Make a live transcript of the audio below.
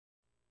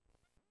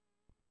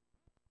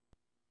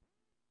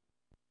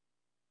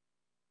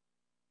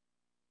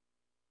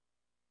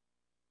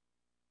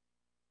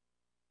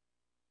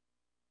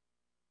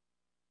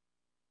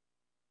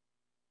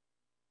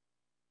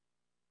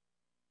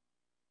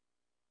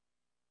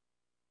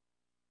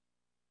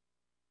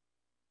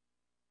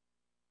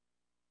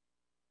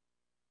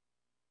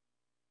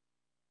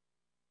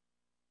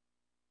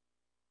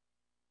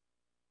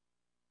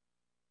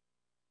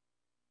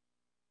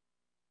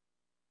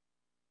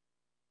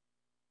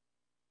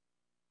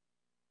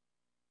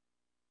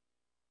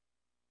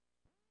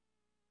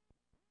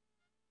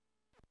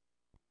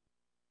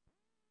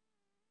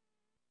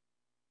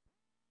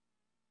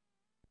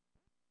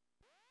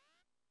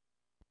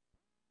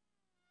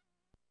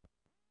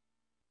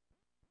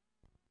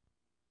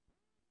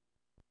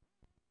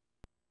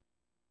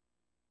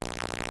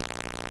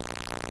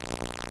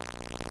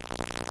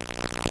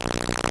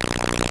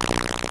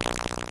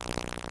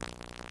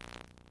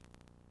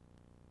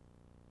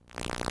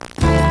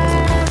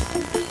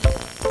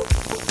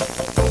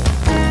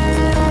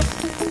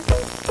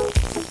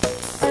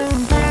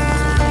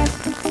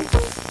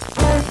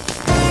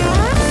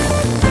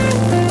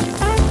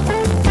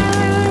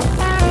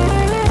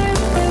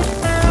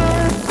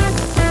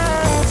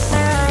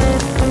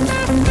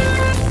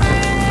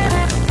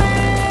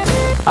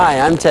Hi,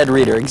 I'm Ted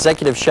Reeder,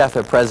 Executive Chef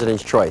at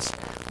President's Choice.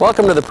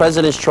 Welcome to the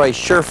President's Choice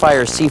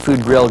Surefire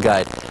Seafood Grill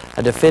Guide,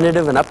 a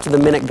definitive and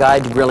up-to-the-minute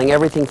guide to grilling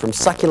everything from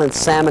succulent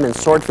salmon and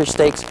swordfish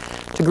steaks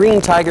to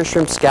green tiger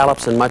shrimp,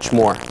 scallops, and much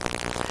more.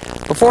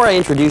 Before I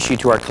introduce you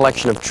to our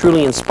collection of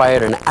truly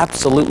inspired and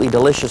absolutely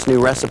delicious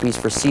new recipes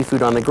for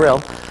seafood on the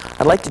grill,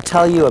 I'd like to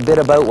tell you a bit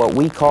about what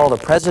we call the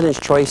President's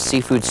Choice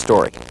Seafood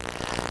Story.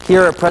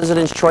 Here at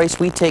President's Choice,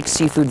 we take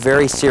seafood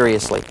very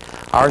seriously.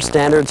 Our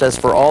standards, as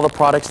for all the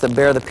products that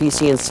bear the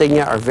PC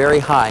insignia, are very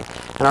high,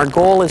 and our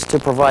goal is to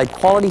provide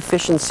quality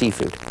fish and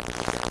seafood.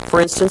 For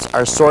instance,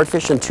 our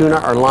swordfish and tuna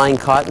are line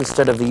caught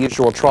instead of the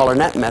usual trawler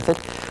net method,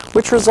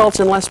 which results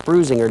in less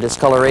bruising or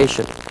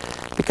discoloration.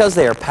 Because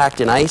they are packed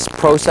in ice,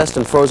 processed,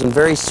 and frozen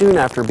very soon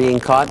after being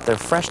caught, their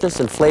freshness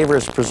and flavor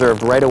is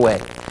preserved right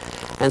away.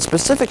 And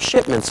specific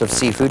shipments of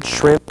seafood,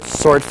 shrimp,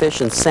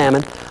 swordfish, and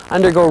salmon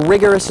undergo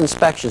rigorous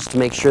inspections to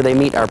make sure they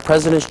meet our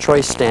President's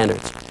Choice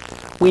standards.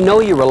 We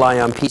know you rely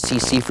on PC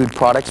seafood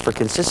products for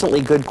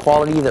consistently good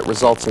quality that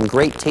results in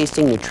great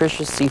tasting,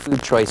 nutritious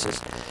seafood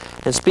choices.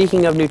 And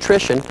speaking of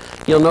nutrition,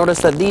 you'll notice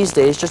that these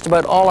days just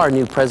about all our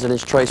new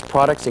President's Choice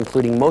products,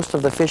 including most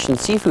of the fish and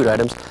seafood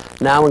items,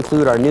 now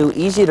include our new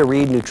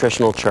easy-to-read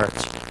nutritional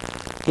charts.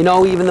 You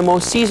know, even the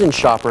most seasoned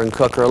shopper and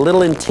cook are a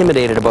little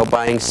intimidated about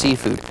buying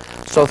seafood.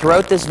 So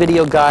throughout this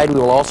video guide, we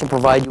will also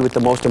provide you with the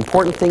most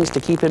important things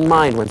to keep in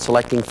mind when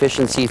selecting fish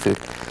and seafood.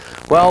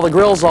 Well, the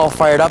grill's all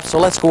fired up, so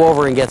let's go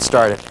over and get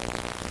started.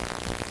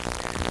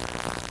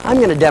 I'm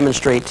going to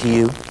demonstrate to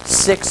you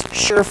 6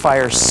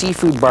 surefire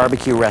seafood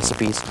barbecue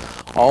recipes,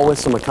 all with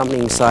some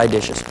accompanying side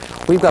dishes.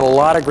 We've got a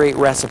lot of great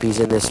recipes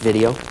in this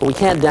video, but we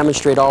can't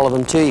demonstrate all of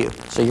them to you.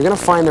 So you're going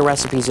to find the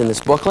recipes in this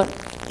booklet.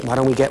 Why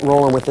don't we get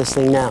rolling with this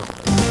thing now?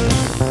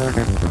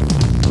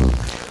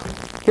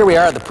 Here we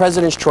are at the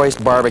President's Choice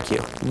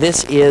Barbecue.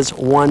 This is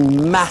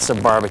one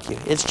massive barbecue.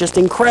 It's just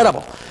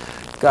incredible.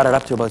 Got it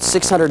up to about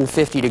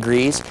 650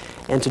 degrees,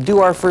 and to do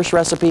our first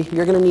recipe,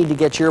 you're going to need to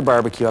get your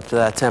barbecue up to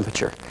that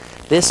temperature.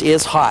 This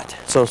is hot,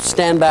 so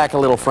stand back a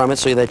little from it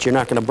so that you're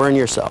not going to burn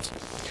yourselves.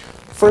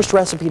 The first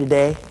recipe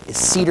today is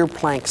cedar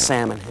plank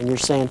salmon, and you're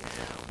saying,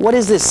 what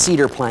is this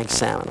cedar plank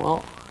salmon?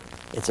 Well,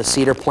 it's a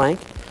cedar plank,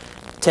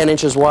 10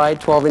 inches wide,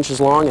 12 inches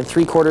long, and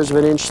 3/4 of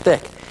an inch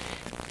thick.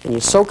 And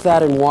you soak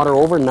that in water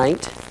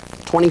overnight.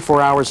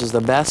 24 hours is the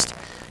best.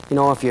 You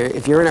know, if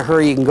you're in a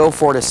hurry, you can go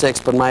 4 to 6,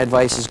 but my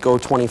advice is go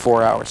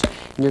 24 hours.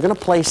 And you're going to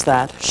place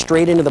that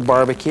straight into the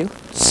barbecue,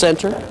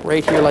 center,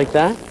 right here like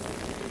that.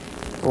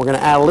 And we're going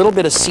to add a little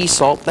bit of sea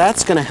salt.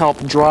 That's going to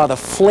help draw the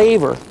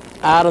flavor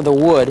out of the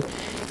wood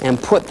and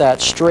put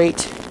that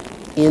straight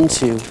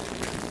into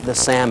the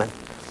salmon.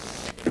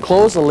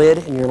 Close the lid,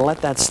 and you're going to let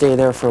that stay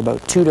there for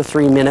about 2 to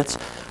 3 minutes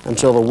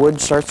until the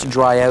wood starts to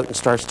dry out and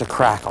starts to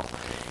crackle.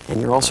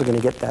 And you're also going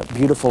to get that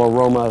beautiful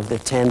aroma of the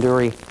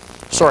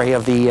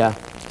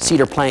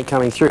cedar plank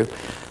coming through.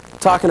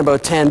 Talking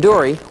about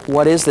tandoori,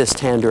 what is this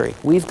tandoori?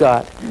 We've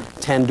got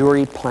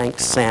tandoori plank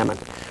salmon.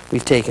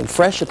 We've taken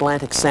fresh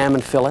Atlantic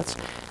salmon fillets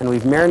and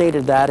we've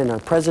marinated that in our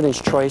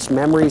President's Choice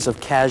Memories of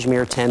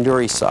Kashmir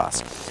tandoori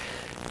sauce.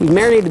 We've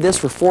marinated this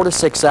for 4 to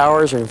 6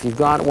 hours, and if you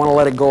want to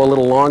let it go a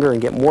little longer and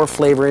get more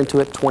flavor into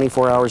it,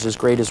 24 hours is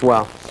great as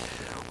well.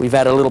 We've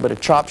added a little bit of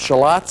chopped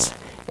shallots,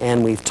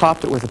 and we've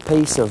topped it with a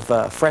piece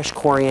of fresh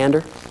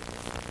coriander,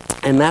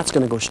 and that's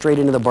going to go straight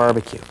into the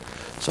barbecue.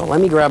 So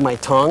let me grab my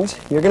tongs.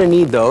 You're going to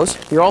need those.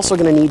 You're also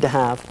going to need to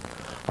have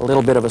a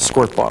little bit of a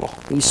squirt bottle.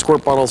 These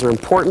squirt bottles are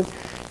important.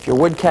 If your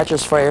wood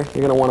catches fire,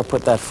 you're going to want to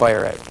put that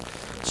fire out.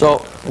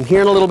 So I'm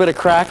hearing a little bit of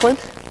crackling.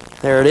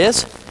 There it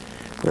is.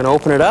 We're going to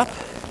open it up.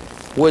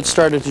 Wood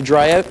started to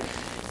dry out,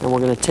 and we're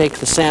going to take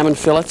the salmon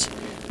fillets.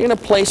 You're going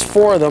to place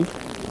 4 of them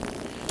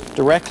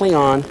directly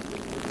on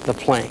the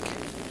plank,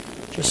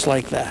 just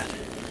like that.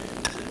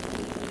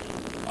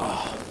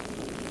 Oh,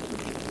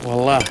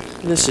 voila.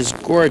 This is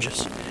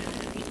gorgeous.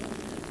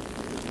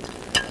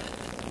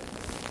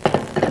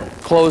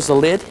 Close the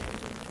lid,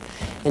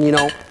 and you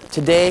know,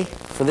 today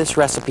for this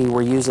recipe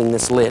we're using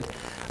this lid.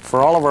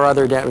 For all of our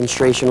other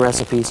demonstration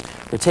recipes,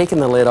 we're taking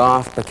the lid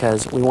off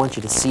because we want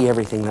you to see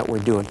everything that we're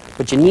doing.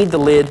 But you need the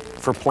lid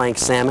for plank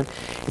salmon.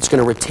 It's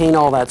going to retain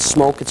all that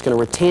smoke, it's going to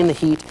retain the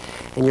heat,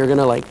 and you're going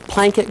to like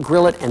plank it,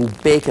 grill it, and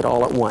bake it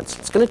all at once.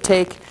 It's going to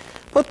take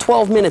about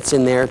 12 minutes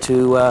in there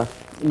to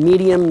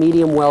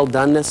medium well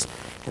doneness,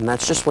 and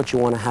that's just what you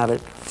want to have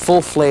it,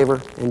 full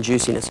flavor and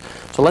juiciness.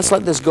 So let's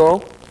let this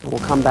go, and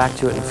we'll come back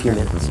to it in a few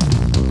minutes.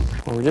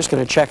 Well, we're just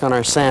going to check on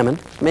our salmon.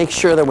 Make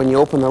sure that when you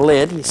open the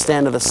lid, you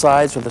stand to the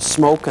sides where the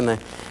smoke and the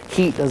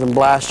heat doesn't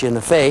blast you in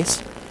the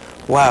face.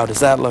 Wow, does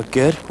that look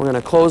good? We're going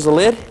to close the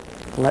lid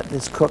and let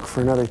this cook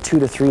for another 2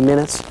 to 3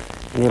 minutes,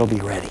 and it'll be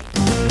ready.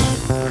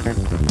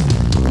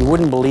 You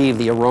wouldn't believe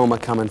the aroma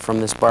coming from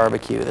this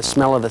barbecue. The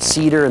smell of the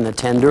cedar and the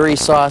tandoori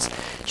sauce,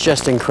 it's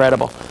just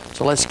incredible.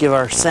 So let's give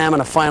our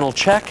salmon a final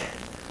check.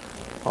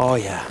 Oh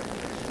yeah,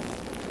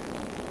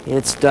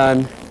 it's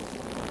done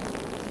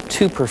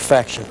to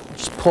perfection.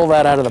 Just pull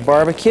that out of the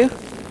barbecue.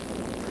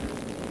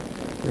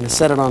 I'm going to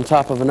set it on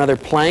top of another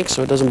plank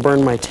so it doesn't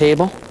burn my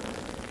table.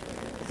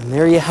 And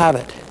there you have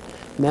it.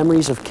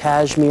 Memories of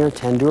Kashmir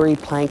tandoori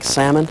plank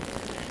salmon.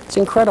 It's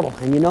incredible.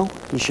 And you know,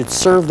 you should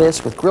serve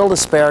this with grilled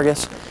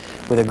asparagus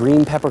with a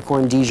green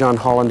peppercorn Dijon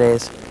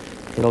hollandaise.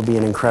 It'll be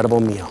an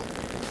incredible meal.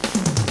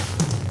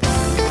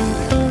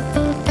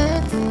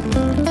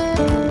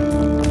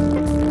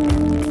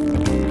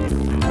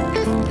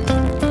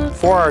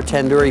 For our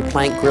tandoori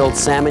plank grilled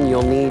salmon,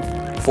 you'll need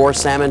 4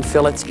 salmon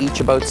fillets, each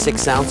about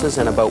 6 ounces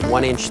and about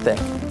 1 inch thick.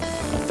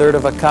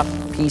 1/3 cup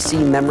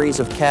PC Memories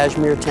of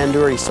Kashmir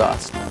tandoori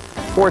sauce.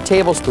 4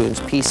 tablespoons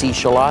PC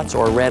shallots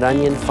or red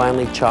onion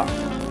finely chopped.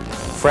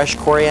 Fresh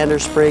coriander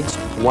sprigs,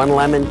 1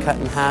 lemon cut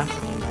in half,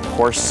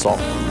 coarse salt.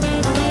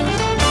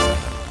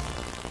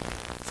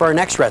 For our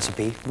next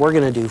recipe, we're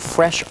going to do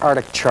fresh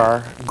Arctic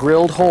char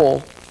grilled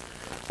whole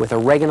with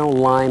oregano,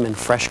 lime, and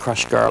fresh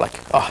crushed garlic.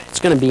 Oh,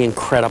 it's going to be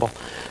incredible.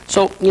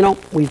 So, you know,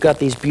 we've got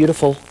these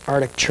beautiful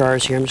Arctic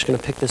chars here. I'm just going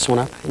to pick this one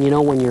up. And you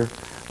know, when you're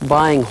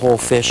buying whole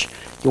fish,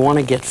 you want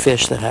to get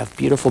fish that have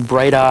beautiful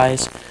bright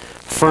eyes,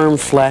 firm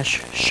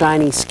flesh,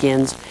 shiny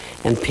skins,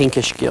 and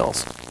pinkish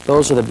gills.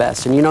 Those are the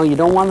best. And you know, you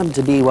don't want them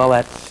to be, well,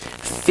 that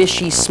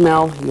fishy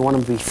smell. You want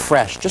them to be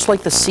fresh, just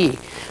like the sea.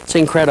 It's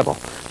incredible.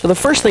 So the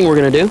first thing we're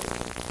going to do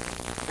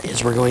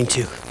is we're going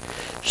to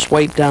just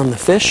wipe down the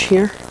fish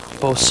here,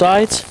 both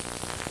sides.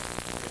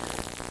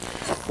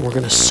 We're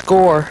going to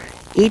score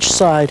each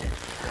side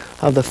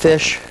of the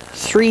fish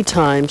 3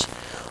 times,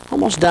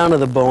 almost down to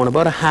the bone,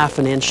 about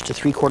 1/2 inch to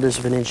 3/4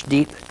 of an inch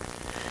deep.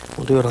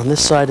 We'll do it on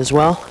this side as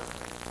well.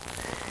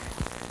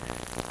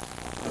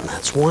 And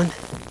that's one.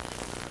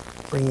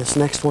 Bring this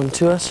next one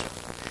to us.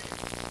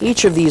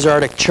 Each of these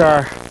Arctic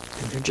char,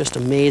 and they're just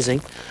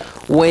amazing,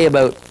 weigh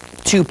about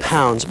 2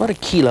 pounds, about 1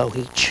 kilo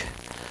each.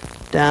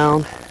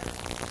 Down,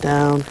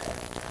 down,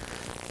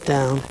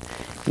 down.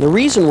 And the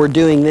reason we're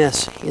doing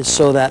this is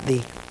so that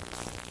the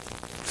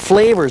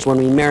flavors, when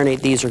we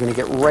marinate these, are going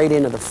to get right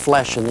into the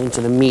flesh and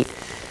into the meat.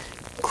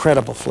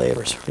 Incredible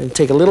flavors. We're going to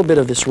take a little bit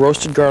of this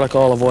roasted garlic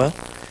olive oil,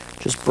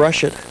 just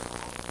brush it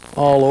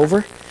all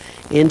over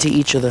into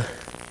each of the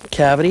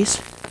cavities,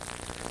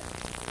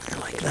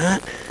 like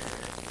that.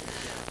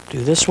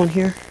 Do this one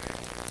here,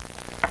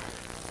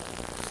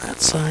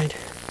 that side.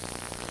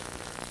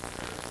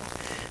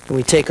 And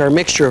we take our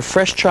mixture of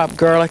fresh chopped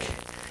garlic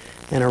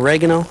and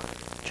oregano,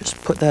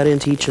 just put that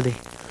into each of the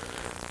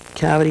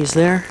cavities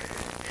there.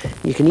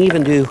 You can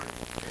even do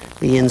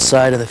the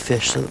inside of the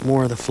fish so that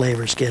more of the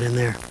flavors get in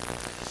there.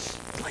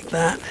 Like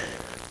that.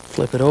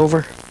 Flip it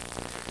over.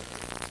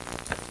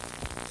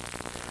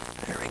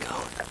 There we go.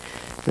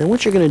 Then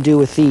what you're going to do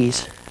with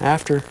these,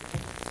 after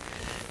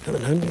you're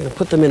going to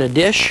put them in a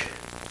dish,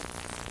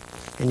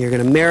 and you're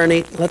going to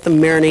marinate, let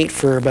them marinate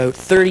for about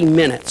 30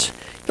 minutes.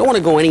 You don't want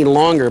to go any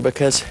longer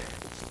because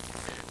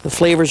the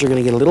flavors are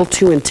going to get a little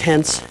too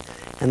intense,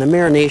 and the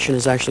marination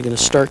is actually going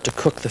to start to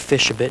cook the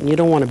fish a bit, and you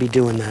don't want to be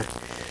doing that.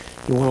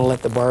 You want to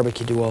let the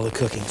barbecue do all the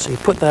cooking. So you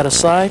put that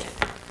aside,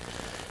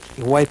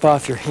 you wipe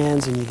off your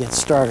hands, and you get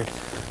started.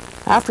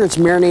 After it's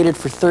marinated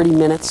for 30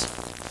 minutes,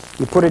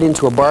 you put it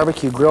into a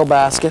barbecue grill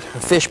basket, a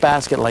fish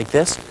basket like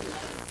this.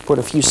 Put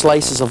a few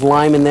slices of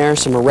lime in there,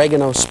 some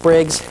oregano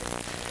sprigs,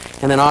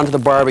 and then onto the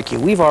barbecue.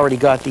 We've already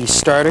got these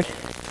started.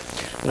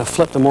 I'm going to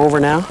flip them over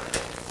now.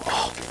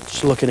 Oh,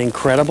 it's looking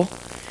incredible.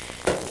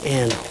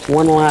 And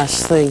one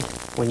last thing,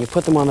 when you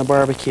put them on the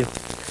barbecue,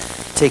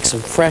 take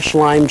some fresh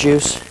lime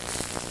juice,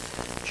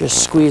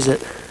 just squeeze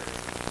it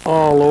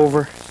all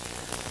over.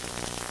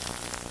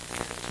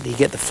 You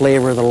get the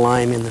flavor of the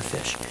lime in the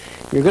fish.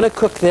 You're going to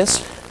cook this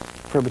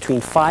for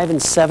between 5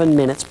 and 7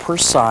 minutes per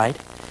side.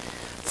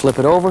 Flip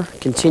it over,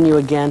 continue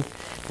again,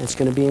 and it's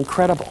going to be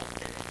incredible.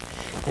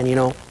 And you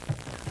know,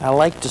 I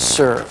like to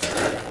serve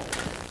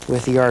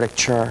with the Arctic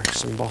char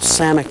some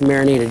balsamic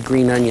marinated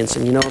green onions,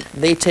 and you know,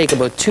 they take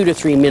about 2 to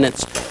 3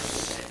 minutes,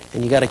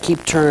 and you got to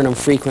keep turning them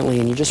frequently,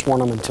 and you just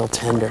want them until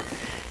tender.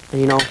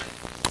 And you know,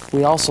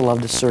 we also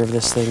love to serve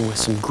this thing with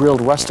some grilled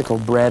rustical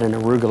bread and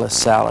arugula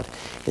salad.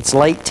 It's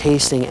light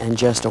tasting and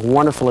just a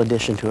wonderful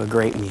addition to a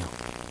great meal.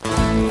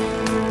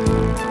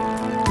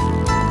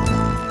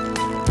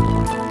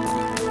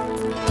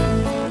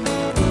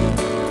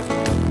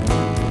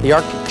 The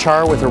Arctic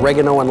char with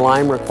oregano and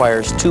lime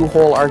requires 2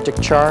 whole Arctic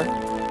char,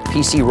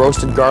 PC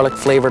roasted garlic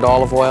flavored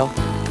olive oil,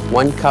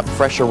 1 cup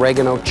fresh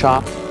oregano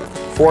chopped,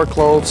 4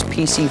 cloves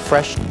PC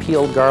fresh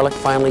peeled garlic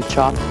finely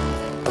chopped,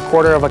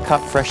 1/4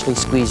 cup freshly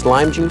squeezed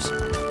lime juice,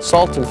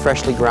 salt and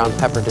freshly ground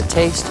pepper to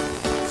taste,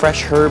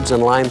 fresh herbs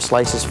and lime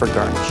slices for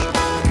garnish.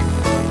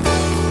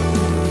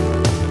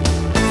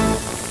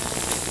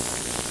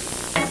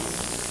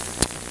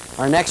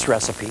 Our next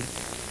recipe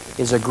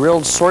is a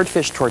grilled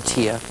swordfish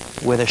tortilla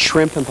with a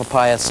shrimp and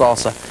papaya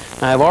salsa.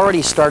 Now, I've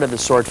already started the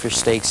swordfish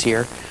steaks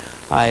here.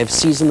 I've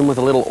seasoned them with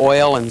a little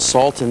oil and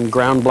salt and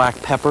ground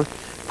black pepper,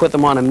 put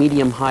them on a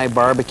medium-high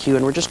barbecue,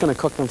 and we're just going to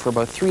cook them for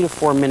about 3 to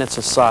 4 minutes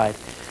aside.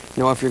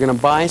 You know, if you're going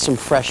to buy some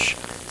fresh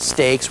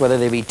steaks, whether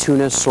they be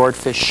tuna,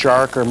 swordfish,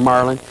 shark, or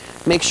marlin,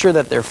 make sure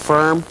that they're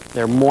firm,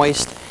 they're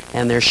moist,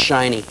 and they're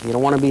shiny. You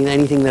don't want to be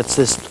anything that's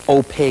this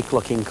opaque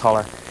looking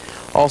color.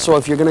 Also,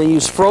 if you're going to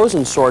use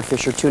frozen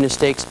swordfish or tuna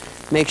steaks,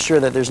 make sure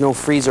that there's no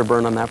freezer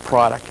burn on that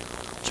product.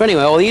 So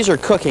anyway, while these are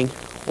cooking,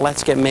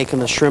 let's get making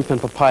the shrimp and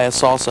papaya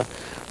salsa.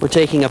 We're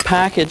taking a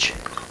package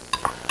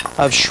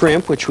of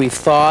shrimp, which we've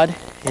thawed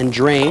and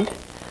drained,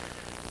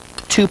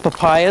 2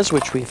 papayas,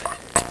 which we've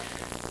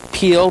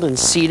peeled and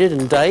seeded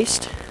and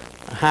diced,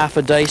 half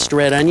a diced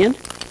red onion,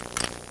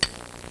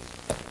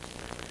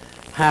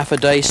 half a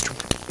diced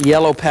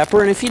yellow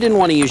pepper, and if you didn't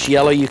want to use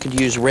yellow, you could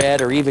use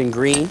red or even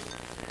green.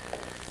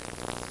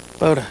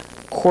 About a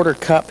 1/4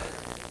 cup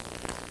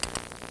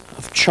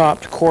of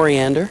chopped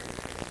coriander,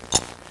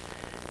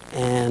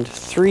 and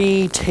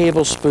 3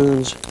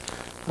 tablespoons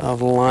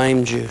of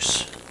lime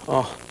juice.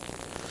 Oh,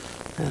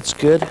 that's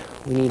good.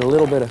 We need a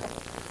little bit of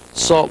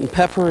salt and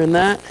pepper in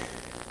that.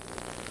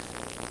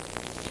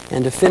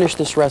 And to finish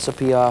this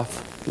recipe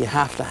off, you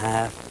have to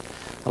have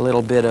a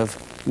little bit of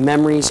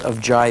Memories of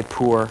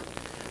Jaipur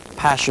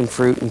passion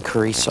fruit and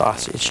curry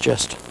sauce. It's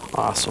just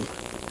awesome.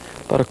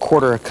 About a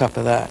 1/4 cup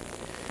of that.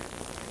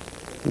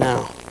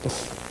 Now,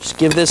 just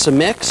give this a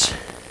mix.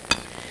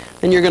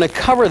 Then you're going to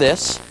cover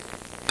this,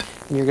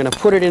 and you're going to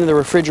put it into the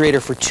refrigerator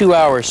for 2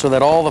 hours so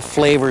that all the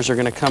flavors are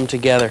going to come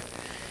together.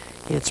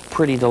 It's a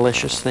pretty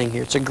delicious thing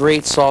here. It's a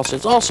great salsa.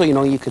 It's also, you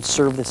know, you could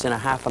serve this in a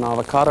half an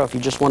avocado if you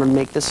just wanted to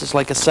make this as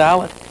like a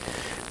salad.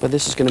 But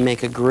this is going to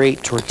make a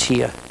great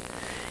tortilla.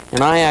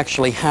 And I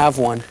actually have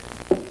one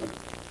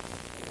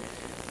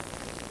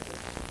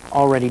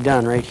already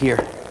done right here.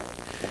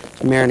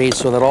 It's marinated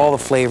so that all the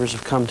flavors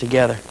have come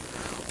together.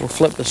 We'll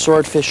flip the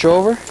swordfish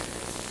over.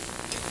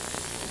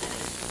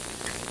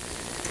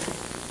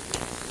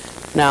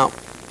 Now,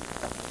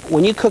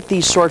 when you cook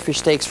these swordfish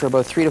steaks for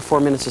about 3 to 4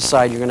 minutes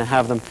aside, you're going to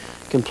have them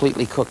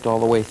completely cooked all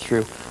the way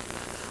through.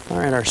 All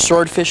right, our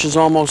swordfish is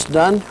almost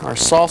done. Our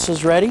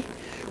salsa's ready.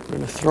 We're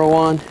going to throw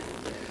on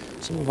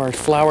some of our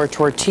flour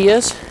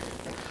tortillas.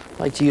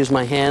 I like to use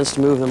my hands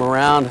to move them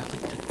around,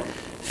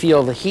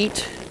 feel the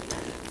heat.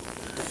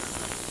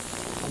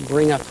 I'll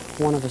bring up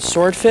one of the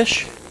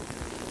swordfish.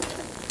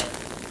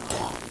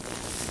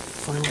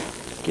 Finally,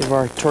 give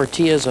our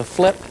tortillas a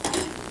flip.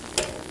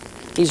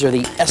 These are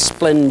the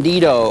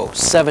Esplendido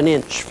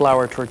 7-inch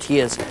flour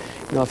tortillas.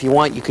 You know, if you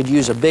want, you could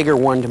use a bigger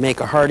one to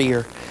make a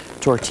heartier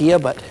tortilla,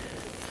 but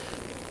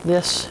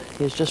this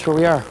is just where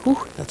we are.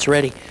 Whew, that's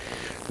ready.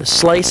 We'll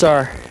slice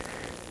our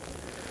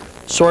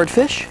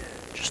swordfish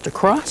just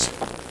across.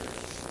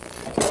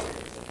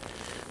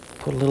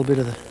 Put a little bit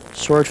of the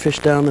swordfish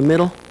down the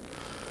middle,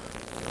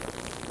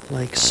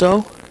 like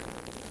so.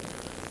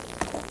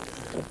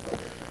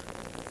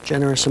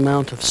 Generous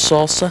amount of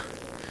salsa.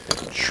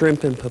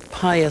 Shrimp and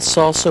papaya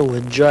salsa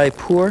with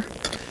Jaipur.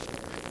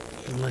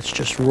 And let's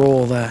just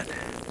roll that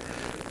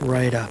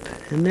right up.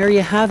 And there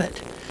you have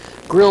it.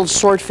 Grilled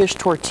swordfish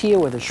tortilla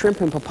with a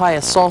shrimp and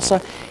papaya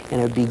salsa, and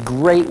it would be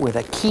great with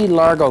a Key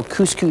Largo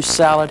couscous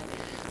salad.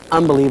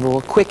 Unbelievable,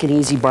 quick and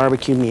easy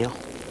barbecue meal.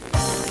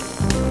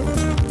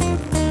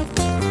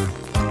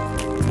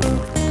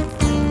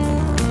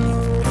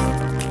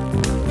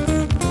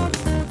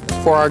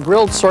 For our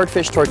grilled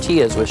swordfish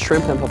tortillas with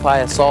shrimp and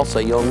papaya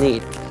salsa, you'll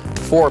need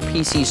 4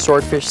 PC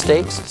swordfish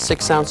steaks,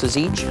 6 ounces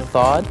each,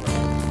 thawed,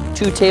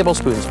 2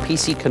 tablespoons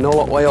PC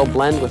canola oil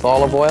blend with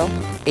olive oil,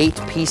 8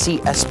 PC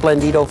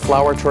Esplendido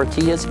flour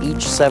tortillas,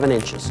 each 7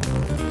 inches,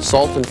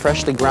 salt and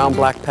freshly ground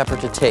black pepper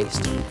to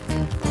taste.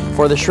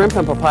 For the shrimp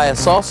and papaya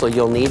salsa,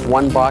 you'll need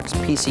 1 box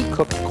PC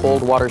cooked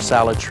cold water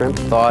salad shrimp,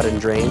 thawed and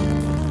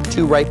drained,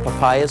 2 ripe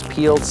papayas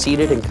peeled,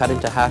 seeded and cut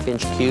into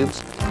half-inch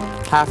cubes,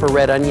 half a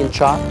red onion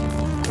chopped,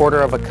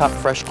 1/4 cup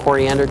fresh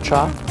coriander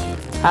chopped,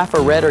 half a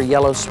red or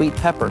yellow sweet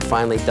pepper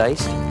finely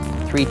diced,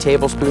 3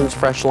 tablespoons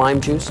fresh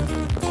lime juice,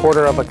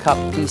 1/4 cup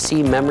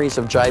PC Memories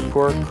of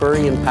Jaipur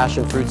curry and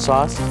passion fruit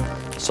sauce,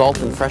 salt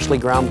and freshly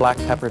ground black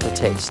pepper to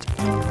taste.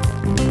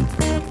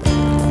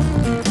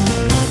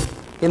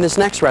 In this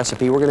next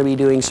recipe, we're going to be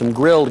doing some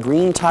grilled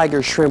green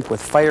tiger shrimp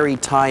with fiery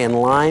Thai and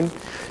lime,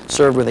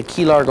 served with a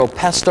Key Largo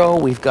pesto.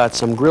 We've got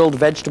some grilled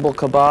vegetable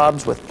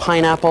kebabs with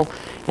pineapple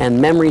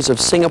and Memories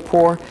of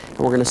Singapore, and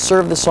we're going to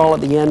serve this all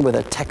at the end with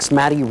a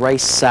Texmati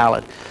rice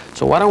salad.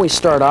 So why don't we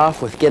start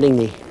off with getting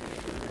the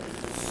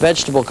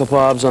vegetable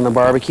kebabs on the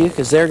barbecue,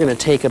 because they're going to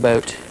take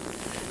about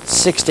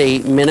 6 to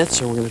 8 minutes,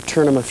 so we're going to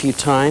turn them a few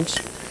times.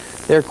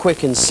 They're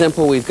quick and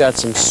simple. We've got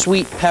some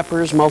sweet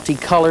peppers,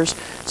 multicolors,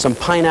 some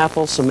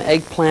pineapple, some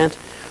eggplant.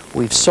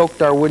 We've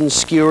soaked our wooden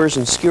skewers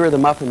and skewered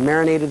them up and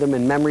marinated them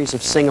in Memories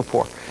of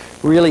Singapore.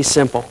 Really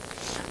simple.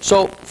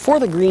 So for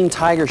the green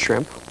tiger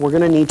shrimp, we're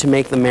going to need to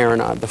make the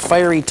marinade, the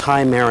fiery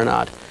Thai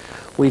marinade.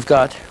 We've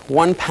got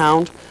 1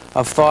 pound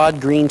of thawed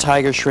green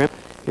tiger shrimp.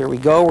 Here we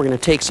go. We're going to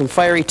take some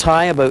fiery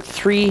Thai, about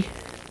 3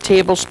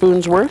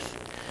 tablespoons worth.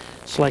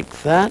 Just like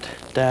that,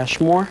 dash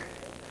more.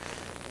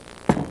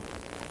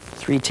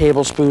 3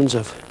 tablespoons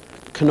of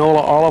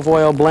canola olive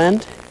oil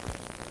blend.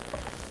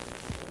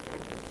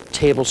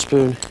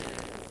 Tablespoon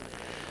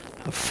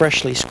of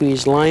freshly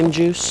squeezed lime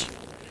juice.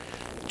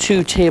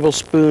 2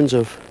 tablespoons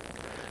of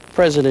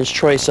President's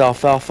Choice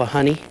alfalfa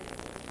honey.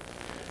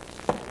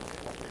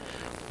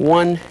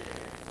 1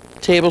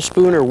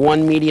 tablespoon or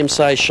 1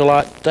 medium-sized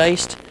shallot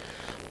diced.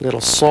 little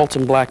salt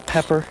and black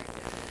pepper,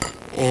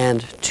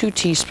 and 2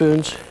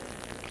 teaspoons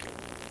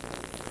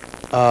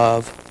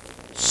of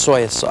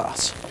soy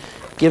sauce.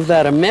 Give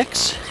that a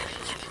mix,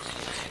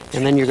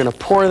 and then you're going to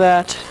pour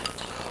that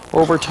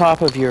over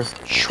top of your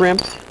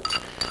shrimp.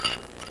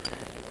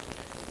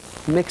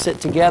 Mix it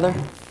together,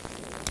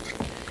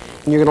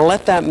 and you're going to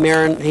let that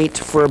marinate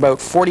for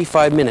about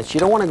 45 minutes. You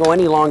don't want to go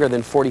any longer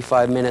than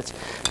 45 minutes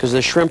because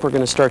the shrimp are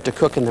going to start to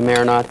cook in the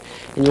marinade,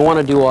 and you want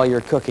to do all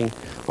your cooking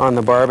on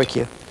the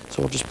barbecue.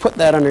 So we'll just put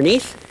that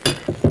underneath.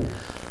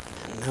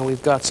 Now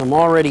we've got some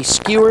already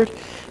skewered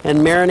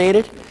and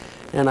marinated,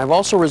 and I've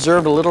also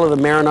reserved a little of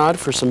the marinade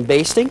for some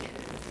basting.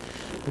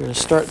 I'm going to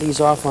start these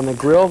off on the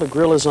grill. The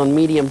grill is on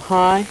medium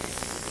high.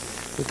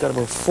 We've got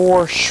about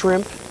 4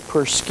 shrimp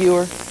per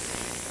skewer,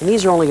 and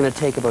these are only going to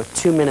take about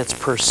 2 minutes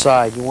per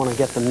side. You want to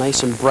get them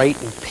nice and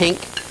bright and pink,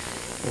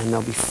 and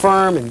they'll be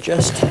firm and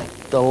just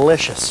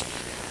delicious.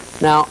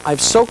 Now,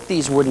 I've soaked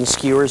these wooden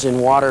skewers in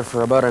water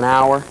for about an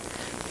hour.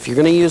 If you're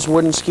going to use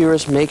wooden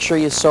skewers, make sure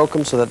you soak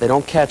them so that they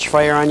don't catch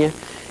fire on you.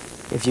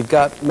 If you've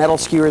got metal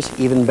skewers,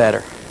 even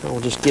better. And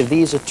we'll just give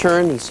these a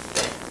turn, these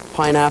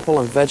pineapple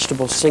and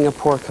vegetable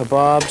Singapore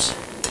kebabs.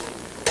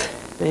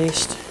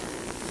 Based.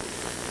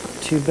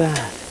 Not too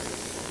bad.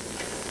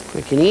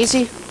 Quick and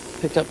easy.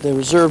 Pick up the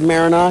reserved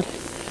marinade,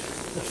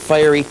 the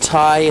fiery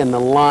Thai and the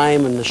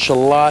lime and the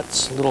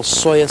shallots, a little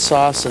soy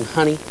sauce and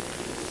honey.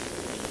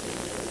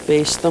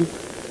 Baste them.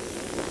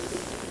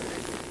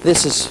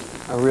 This is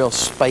a real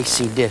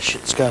spicy dish.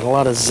 It's got a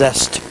lot of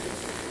zest.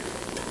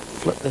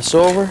 Flip this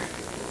over.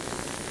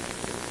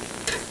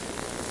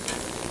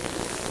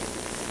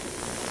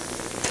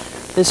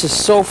 This is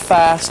so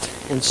fast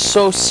and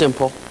so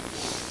simple.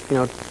 You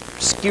know,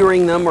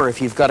 skewering them, or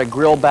if you've got a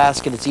grill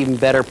basket, it's even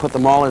better. Put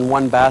them all in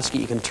one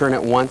basket. You can turn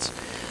it once.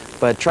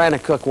 But trying to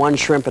cook 1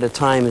 shrimp at a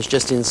time is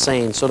just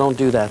insane, so don't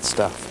do that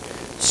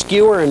stuff.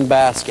 Skewer and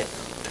basket,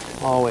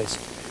 always.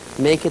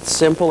 Make it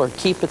simple, or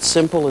keep it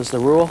simple is the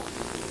rule.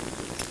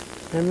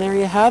 And there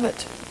you have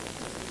it.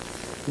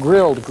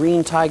 Grilled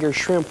green tiger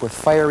shrimp with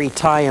fiery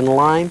Thai and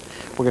lime.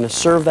 We're going to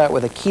serve that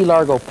with a Key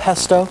Largo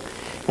pesto.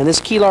 And this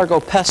Key Largo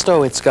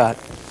pesto, it's got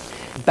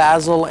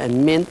basil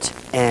and mint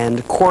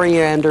and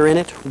coriander in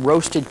it,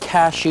 roasted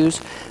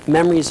cashews,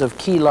 memories of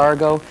Key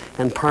Largo,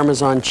 and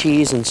Parmesan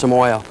cheese and some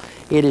oil.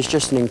 It is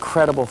just an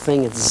incredible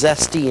thing. It's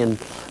zesty and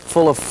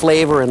full of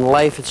flavor and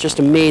life. It's just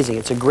amazing.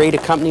 It's a great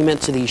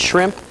accompaniment to these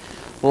shrimp,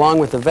 along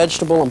with the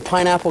vegetable and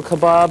pineapple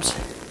kebabs.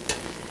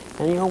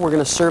 And you know, we're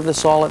going to serve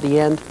this all at the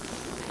end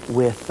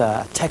with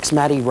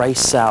Tex-Mex rice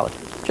salad.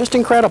 Just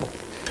incredible.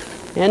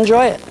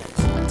 Enjoy it.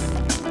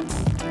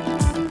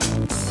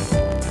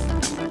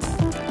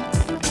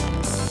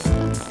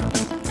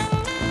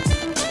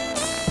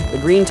 The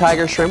green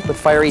tiger shrimp with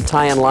fiery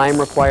Thai and lime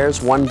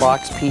requires 1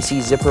 box PC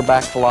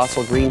zipperback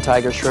colossal green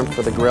tiger shrimp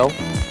for the grill,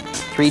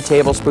 3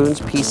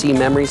 tablespoons PC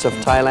Memories of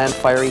Thailand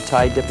fiery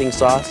Thai dipping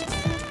sauce,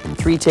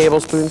 3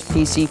 tablespoons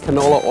PC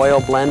canola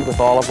oil blend with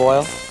olive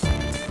oil,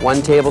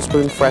 1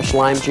 tablespoon fresh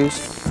lime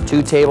juice,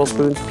 2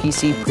 tablespoons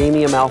PC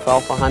premium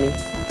alfalfa honey,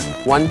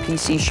 1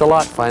 PC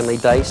shallot finely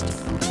diced,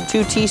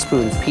 2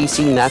 teaspoons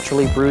PC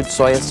naturally brewed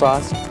soy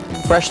sauce,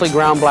 freshly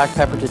ground black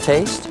pepper to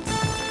taste,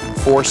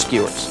 4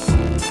 skewers.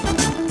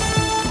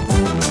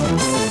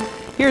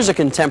 Here's a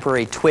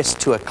contemporary twist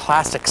to a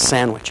classic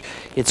sandwich.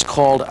 It's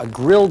called a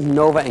grilled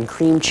Nova and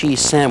cream cheese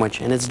sandwich,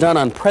 and it's done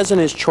on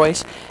President's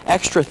Choice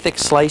extra thick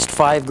sliced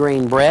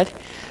 5-grain bread.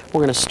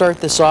 We're going to start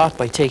this off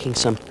by taking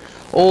some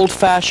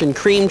old-fashioned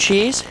cream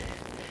cheese,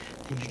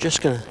 and you're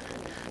just going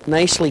to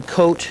nicely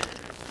coat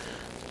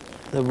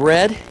the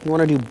bread. You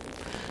want to do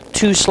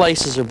 2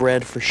 slices of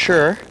bread for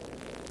sure.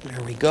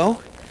 There we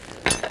go.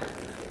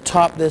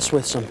 Top this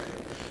with some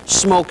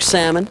smoked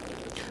salmon.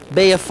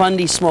 Bay of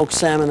Fundy smoked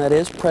salmon, that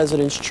is,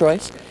 President's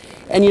Choice.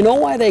 And you know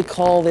why they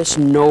call this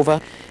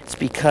Nova? It's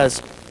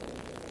because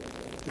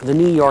the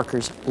New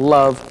Yorkers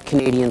love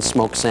Canadian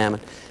smoked salmon,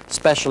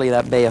 especially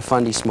that Bay of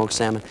Fundy smoked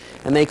salmon.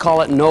 And they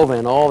call it Nova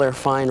in all their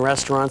fine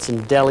restaurants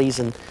and delis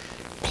and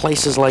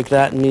places like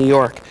that in New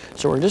York.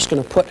 So we're just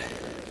going to put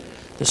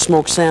the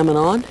smoked salmon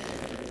on.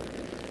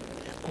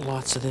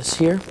 Lots of this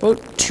here,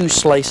 about 2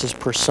 slices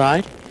per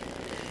side.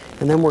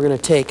 And then we're going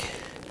to take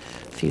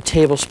a few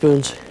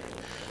tablespoons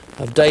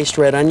of diced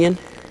red onion,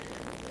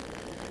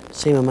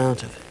 same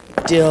amount of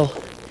dill,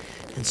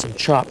 and some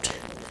chopped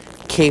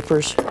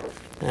capers.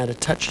 Add a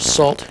touch of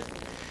salt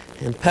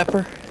and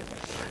pepper.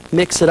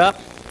 Mix it up.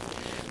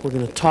 We're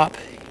going to top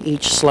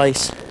each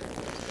slice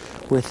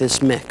with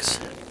this mix.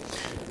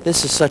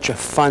 This is such a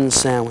fun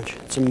sandwich.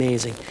 It's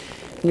amazing.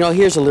 You know,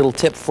 here's a little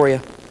tip for you.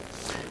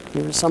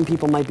 Some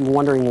people might be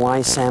wondering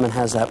why salmon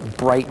has that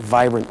bright,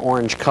 vibrant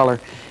orange color,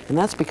 and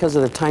that's because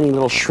of the tiny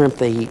little shrimp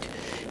they eat.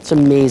 It's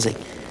amazing.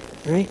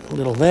 All right, a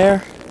little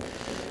there.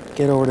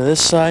 Get over to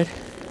this side.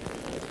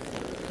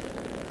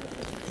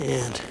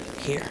 And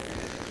here.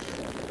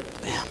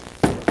 Bam.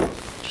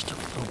 Just a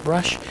little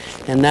brush.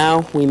 And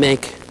now we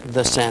make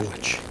the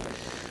sandwich.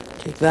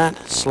 Take that,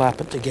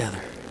 slap it together.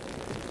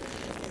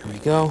 There we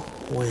go.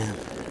 Wham.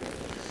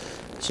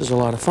 This is a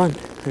lot of fun.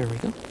 There we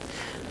go.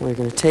 we're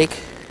going to take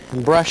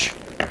and brush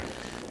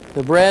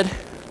the bread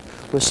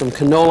with some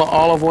canola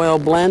olive oil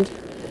blend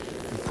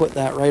and put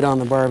that right on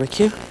the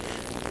barbecue.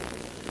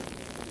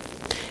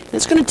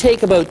 It's going to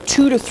take about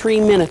 2 to 3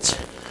 minutes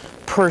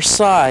per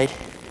side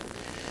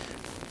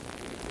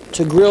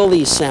to grill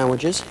these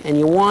sandwiches, and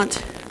you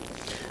want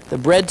the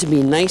bread to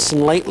be nice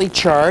and lightly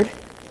charred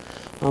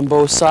on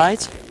both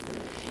sides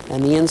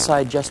and the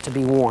inside just to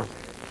be warm.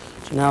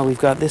 So now we've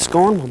got this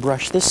going, we'll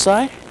brush this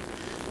side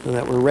so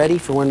that we're ready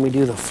for when we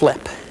do the flip.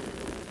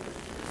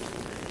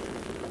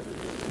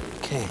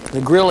 Okay,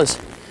 the grill is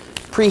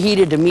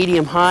preheated to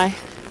medium high.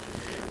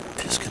 I'm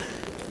just going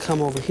to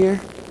come over here.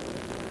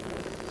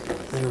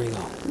 There we go.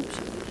 Oops.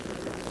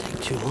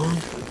 Take too long.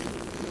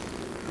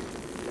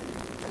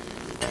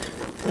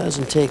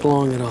 Doesn't take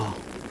long at all.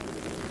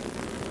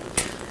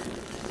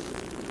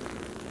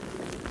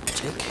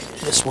 Take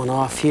this one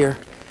off here.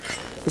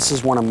 This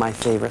is one of my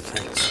favorite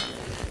things.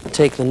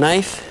 Take the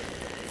knife,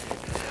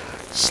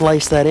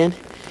 slice that in,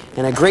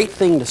 and a great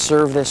thing to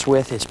serve this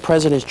with is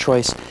President's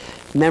Choice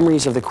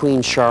Memories of the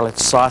Queen Charlotte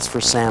sauce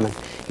for salmon.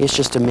 It's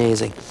just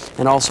amazing.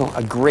 And also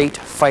a great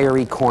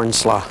fiery corn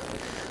slaw.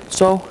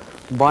 So,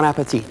 bon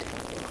appetit.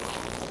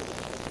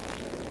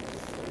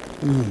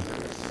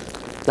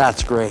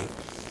 That's great.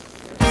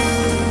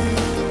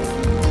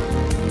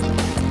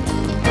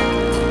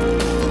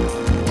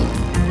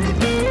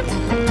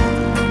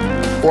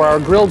 For our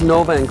grilled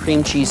Nova and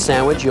cream cheese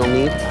sandwich, you'll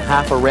need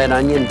half a red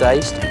onion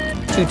diced,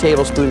 2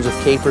 tablespoons of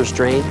capers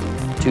drained,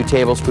 2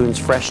 tablespoons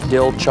fresh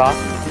dill chopped,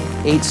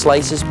 8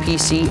 slices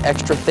PC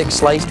extra thick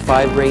sliced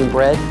 5-grain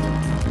bread,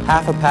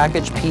 half a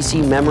package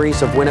PC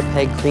Memories of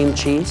Winnipeg cream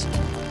cheese,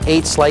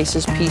 8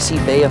 slices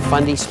PC Bay of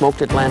Fundy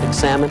smoked Atlantic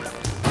salmon,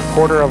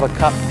 1/4 of a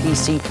cup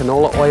PC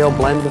canola oil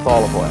blend with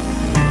olive oil.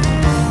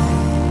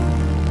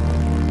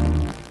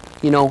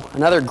 You know,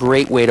 another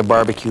great way to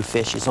barbecue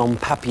fish is en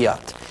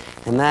papillote,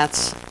 and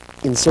that's,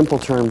 in simple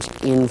terms,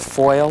 in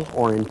foil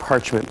or in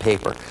parchment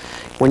paper.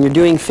 When you're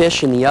doing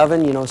fish in the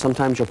oven, you know,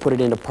 sometimes you'll put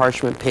it into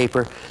parchment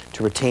paper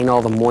to retain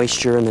all the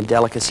moisture and the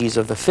delicacies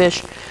of the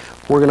fish.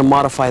 We're going to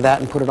modify that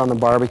and put it on the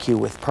barbecue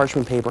with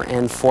parchment paper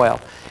and foil.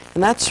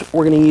 And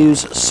we're going to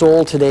use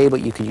sole today,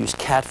 but you could use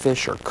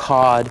catfish or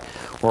cod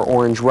or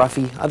orange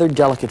roughy, other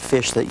delicate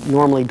fish that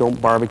normally don't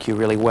barbecue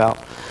really well.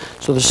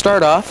 So to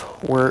start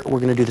off, we're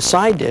going to do the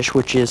side dish,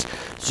 which is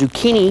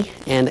zucchini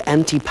and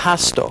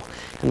antipasto.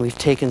 And we've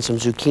taken some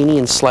zucchini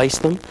and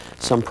sliced them,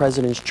 some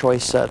President's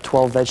Choice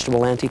 12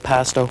 vegetable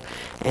antipasto,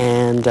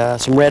 and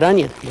some red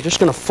onion. We're just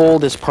going to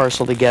fold this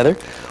parcel together.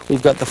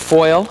 We've got the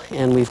foil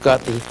and we've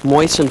got the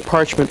moistened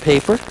parchment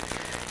paper,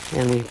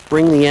 and we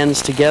bring the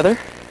ends together,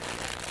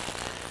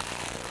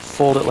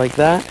 fold it like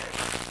that,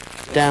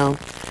 down,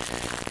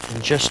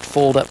 and just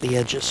fold up the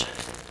edges.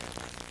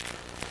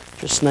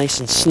 Just nice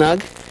and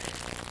snug.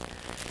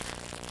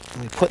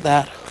 And we put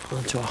that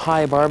onto a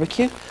high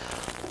barbecue.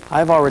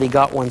 I've already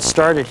got one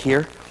started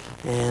here,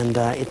 and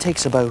it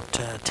takes about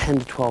 10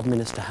 to 12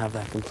 minutes to have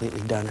that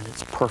completely done, and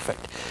it's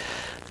perfect.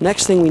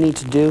 Next thing we need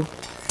to do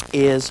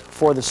is,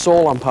 for the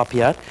sole en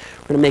papillote,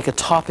 we're going to make a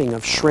topping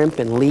of shrimp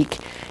and leek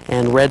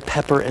and red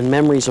pepper and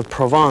Memories of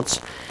Provence.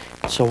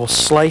 So we'll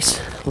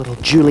slice a little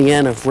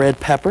julienne of red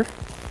pepper.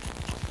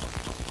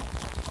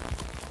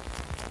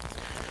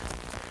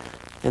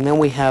 And then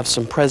we have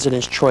some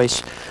President's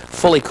Choice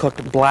fully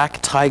cooked black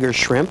tiger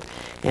shrimp.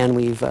 And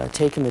we've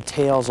taken the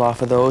tails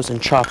off of those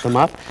and chopped them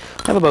up.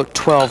 I have about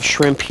 12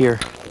 shrimp here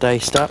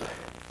diced up.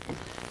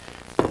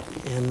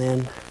 And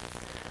then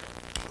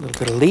a little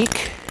bit of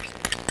leek.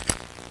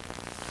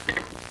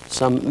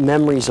 Some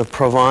Memories of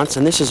Provence.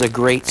 And this is a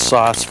great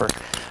sauce for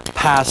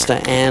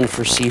pasta and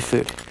for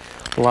seafood.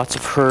 Lots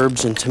of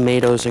herbs and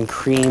tomatoes and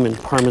cream and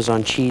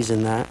Parmesan cheese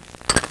in that.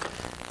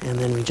 And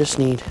then we just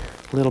need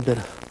a little bit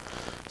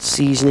of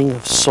seasoning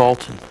of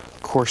salt and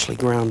coarsely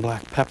ground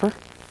black pepper.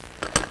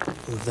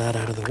 Move that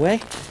out of the way.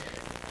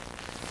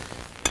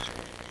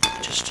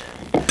 Just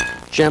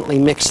gently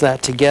mix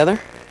that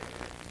together.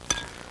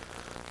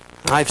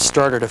 I've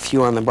started a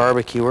few on the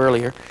barbecue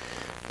earlier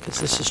because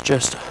this is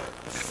just a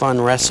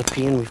fun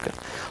recipe, and we've got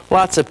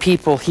lots of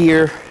people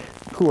here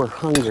who are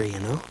hungry, you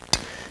know.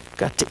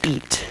 Got to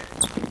eat.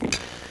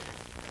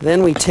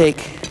 Then we take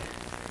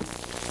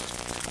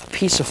a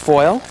piece of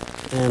foil,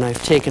 and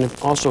I've taken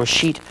also a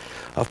sheet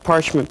of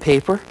parchment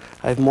paper.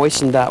 I've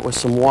moistened that with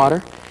some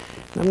water.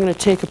 I'm going to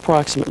take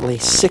approximately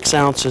 6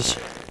 ounces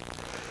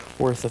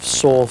worth of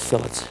sole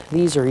fillets.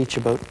 These are each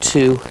about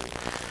 2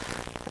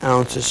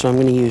 ounces, so I'm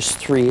going to use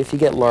 3. If you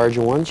get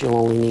larger ones, you'll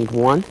only need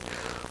 1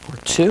 or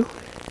 2.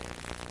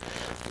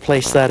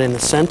 Place that in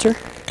the center.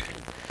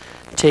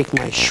 Take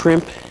my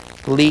shrimp,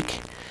 leek,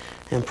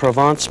 and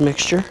Provence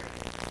mixture,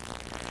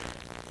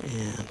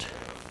 and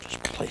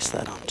just place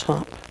that on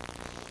top.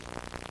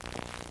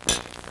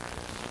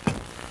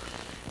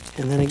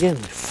 And then again,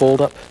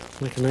 fold up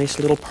like a nice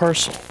little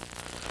parcel.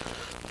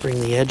 Bring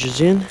the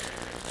edges in.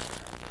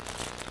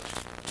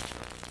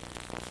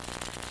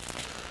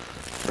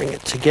 Bring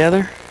it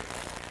together.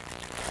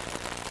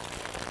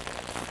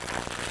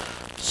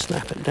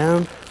 Snap it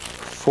down.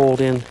 Fold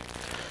in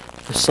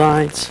the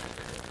sides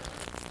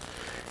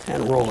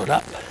and roll it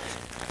up.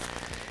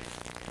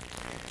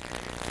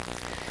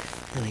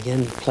 And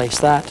again, place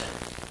that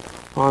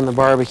on the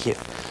barbecue.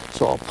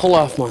 So I'll pull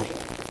off my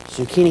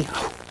zucchini.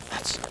 Oh,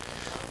 that's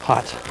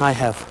hot. I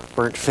have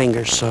burnt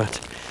fingers, so I'm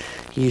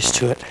used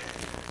to it.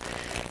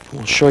 And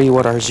we'll show you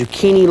what our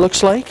zucchini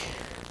looks like.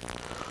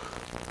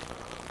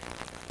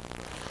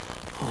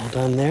 All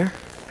done there.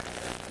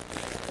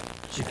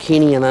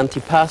 Zucchini and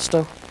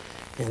antipasto.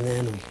 And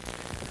then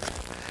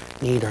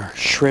we need our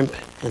shrimp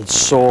and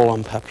sole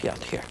en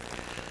papillote here.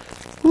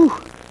 Whew.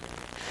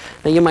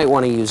 Now you might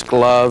want to use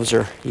gloves,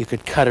 or you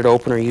could cut it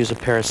open or use a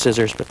pair of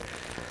scissors, but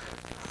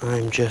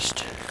I'm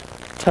just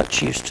a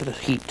touch used to the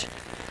heat.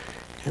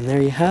 And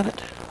there you have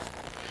it.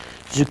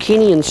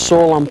 Zucchini and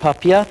sole en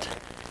papillote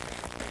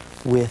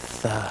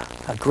with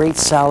a great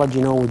salad,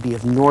 you know, would be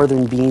of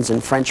northern beans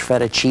and French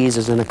feta cheese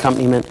as an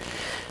accompaniment.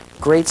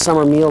 Great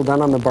summer meal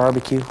done on the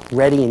barbecue,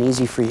 ready and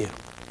easy for you.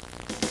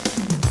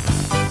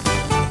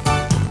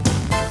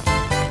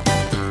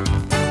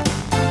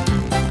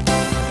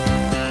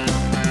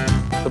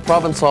 The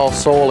Provençal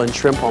sole and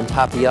shrimp en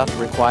papillote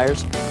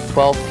requires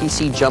 12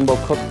 PC jumbo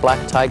cooked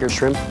black tiger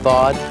shrimp,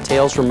 thawed,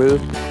 tails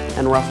removed,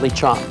 and roughly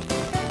chopped.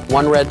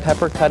 1 red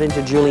pepper cut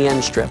into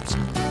julienne strips.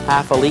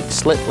 Half a leek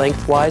slit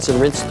lengthwise and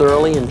rinsed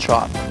thoroughly and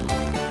chopped.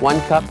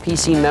 1 cup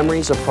PC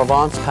Memories of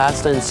Provence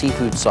pasta and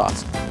seafood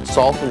sauce.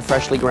 Salt and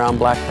freshly ground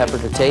black pepper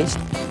to taste.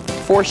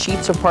 4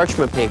 sheets of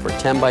parchment paper,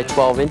 10 by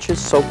 12 inches,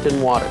 soaked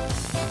in water.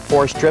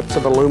 4 strips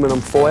of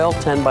aluminum foil,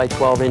 10 by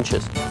 12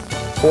 inches.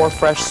 4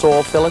 fresh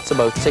sole fillets,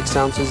 about 6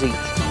 ounces each.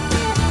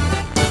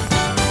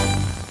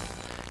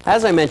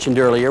 As I mentioned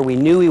earlier, we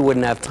knew we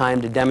wouldn't have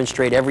time to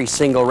demonstrate every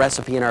single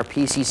recipe in our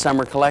PC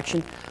Summer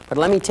Collection, but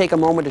let me take a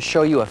moment to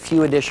show you a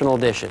few additional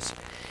dishes.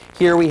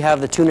 Here we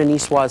have the tuna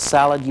niçoise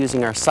salad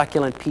using our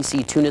succulent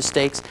PC tuna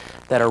steaks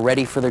that are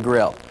ready for the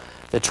grill.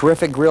 The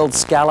terrific grilled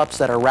scallops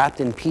that are wrapped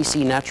in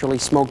PC naturally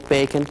smoked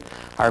bacon,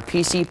 our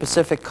PC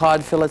Pacific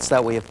cod fillets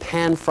that we have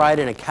pan-fried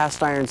in a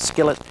cast iron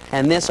skillet,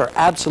 and this our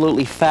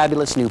absolutely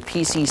fabulous new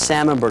PC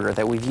salmon burger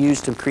that we've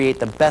used to create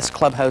the best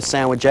clubhouse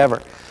sandwich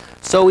ever.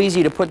 So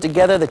easy to put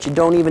together that you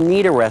don't even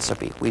need a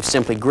recipe. We've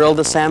simply grilled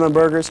the salmon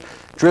burgers,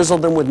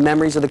 drizzled them with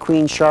Memories of the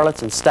Queen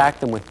Charlottes, and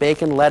stacked them with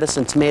bacon, lettuce,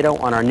 and tomato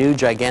on our new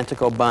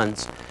Gigantico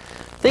buns.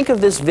 Think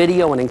of this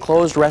video and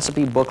enclosed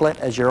recipe booklet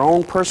as your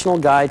own personal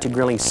guide to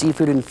grilling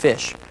seafood and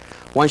fish.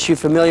 Once you've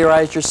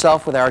familiarized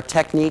yourself with our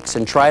techniques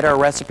and tried our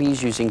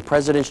recipes using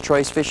President's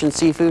Choice Fish and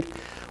Seafood,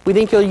 we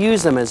think you'll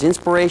use them as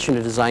inspiration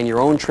to design your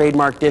own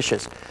trademark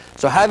dishes.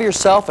 So have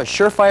yourself a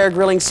surefire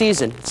grilling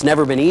season. It's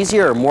never been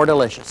easier or more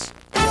delicious.